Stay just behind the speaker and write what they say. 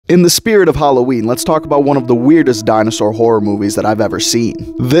In the spirit of Halloween, let's talk about one of the weirdest dinosaur horror movies that I've ever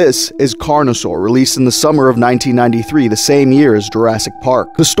seen. This is Dinosaur, released in the summer of 1993, the same year as Jurassic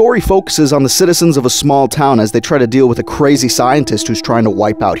Park. The story focuses on the citizens of a small town as they try to deal with a crazy scientist who's trying to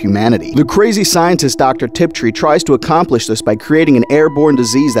wipe out humanity. The crazy scientist, Dr. Tiptree, tries to accomplish this by creating an airborne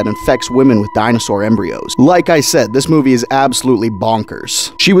disease that infects women with dinosaur embryos. Like I said, this movie is absolutely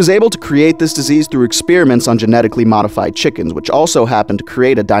bonkers. She was able to create this disease through experiments on genetically modified chickens, which also happened to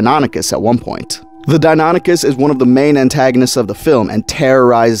create a Deinonychus at one point. The Deinonychus is one of the main antagonists of the film and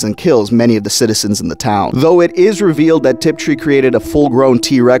terrorizes and kills many of the citizens in the town. Though it is revealed that Tiptree created a full-grown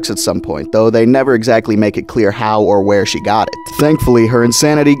T-Rex at some point, though they never exactly make it clear how or where she got it. Thankfully, her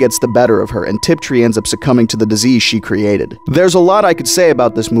insanity gets the better of her, and Tiptree ends up succumbing to the disease she created. There's a lot I could say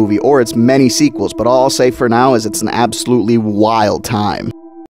about this movie or its many sequels, but all I'll say for now is it's an absolutely wild time.